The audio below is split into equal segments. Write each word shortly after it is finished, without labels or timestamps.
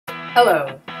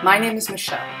Hello, my name is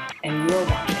Michelle, and you're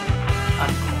watching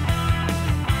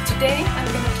UnCoined. Today,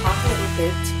 I'm going to talk a little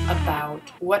bit about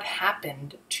what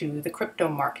happened to the crypto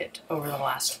market over the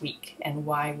last week and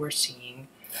why we're seeing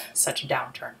such a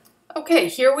downturn. Okay,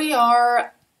 here we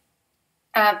are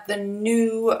at the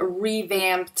new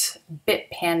revamped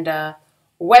Bitpanda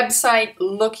website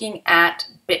looking at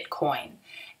Bitcoin.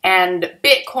 And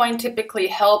Bitcoin typically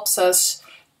helps us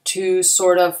to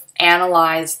sort of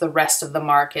analyze the rest of the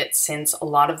market, since a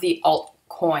lot of the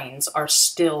altcoins are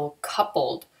still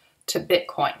coupled to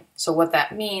Bitcoin. So what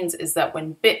that means is that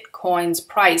when Bitcoin's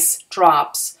price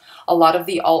drops, a lot of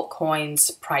the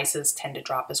altcoins prices tend to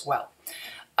drop as well.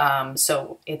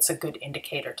 So it's a good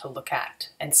indicator to look at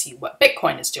and see what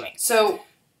Bitcoin is doing. So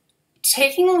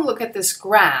taking a look at this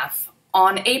graph,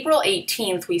 on April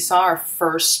 18th, we saw our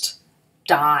first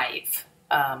dive.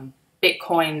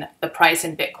 Bitcoin, the price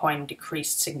in Bitcoin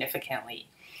decreased significantly.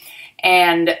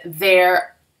 And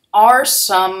there are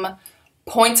some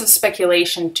points of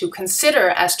speculation to consider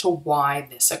as to why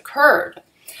this occurred.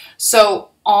 So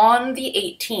on the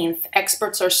 18th,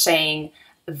 experts are saying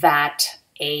that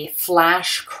a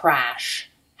flash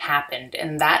crash happened,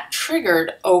 and that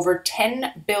triggered over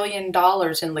 $10 billion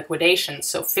in liquidation,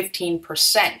 so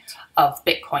 15% of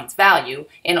Bitcoin's value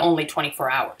in only 24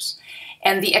 hours.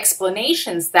 And the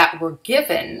explanations that were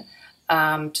given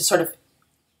to sort of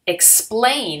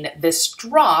explain this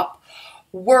drop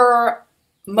were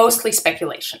mostly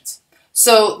speculations.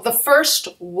 So the first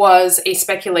was a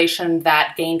speculation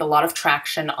that gained a lot of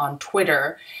traction on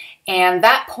Twitter, and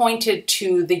that pointed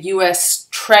to the US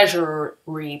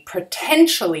Treasury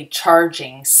potentially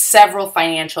charging several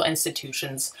financial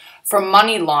institutions for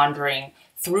money laundering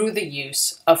through the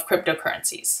use of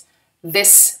cryptocurrencies.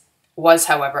 This was,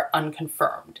 however,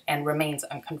 unconfirmed and remains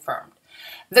unconfirmed.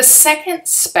 The second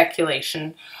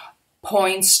speculation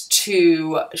points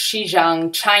to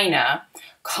Xinjiang, China,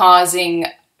 causing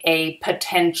a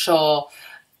potential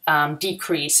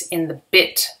decrease in the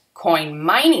Bitcoin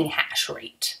mining hash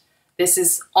rate. This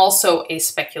is also a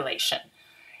speculation.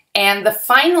 And the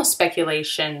final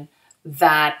speculation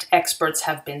that experts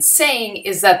have been saying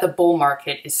is that the bull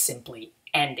market is simply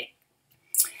ending.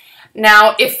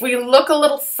 Now, if we look a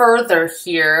little further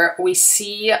here, we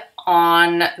see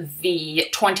on the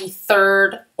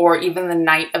 23rd or even the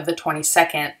night of the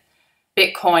 22nd,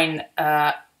 Bitcoin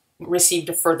received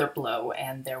a further blow,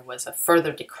 and there was a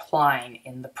further decline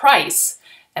in the price,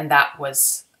 and that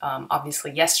was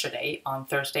obviously yesterday on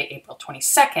Thursday, April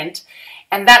 22nd,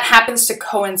 and that happens to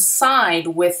coincide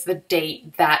with the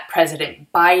date that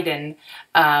President Biden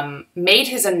made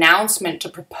his announcement to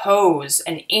propose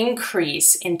an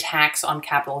increase in tax on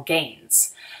capital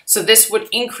gains. So this would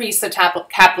increase the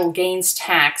capital gains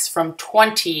tax from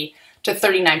 20 to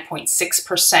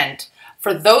 39.6%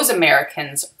 for those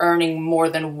Americans earning more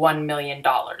than $1 million.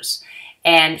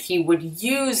 And he would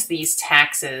use these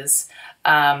taxes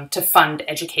to fund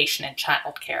education and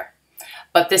childcare.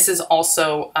 But this is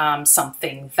also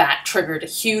something that triggered a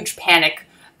huge panic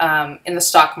in the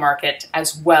stock market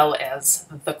as well as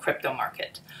the crypto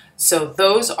market. So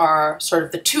those are sort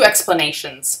of the two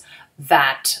explanations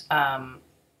that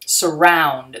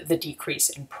surround the decrease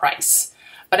in price.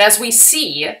 But as we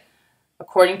see,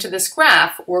 according to this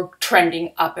graph, we're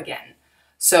trending up again.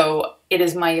 So it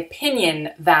is my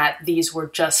opinion that these were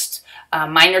just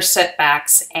minor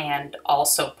setbacks and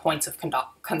also points of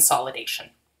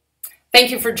consolidation. Thank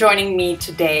you for joining me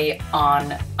today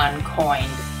on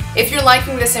UnCoined. If you're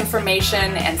liking this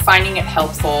information and finding it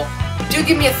helpful, do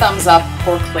give me a thumbs up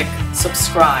or click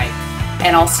subscribe,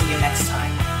 and I'll see you next time.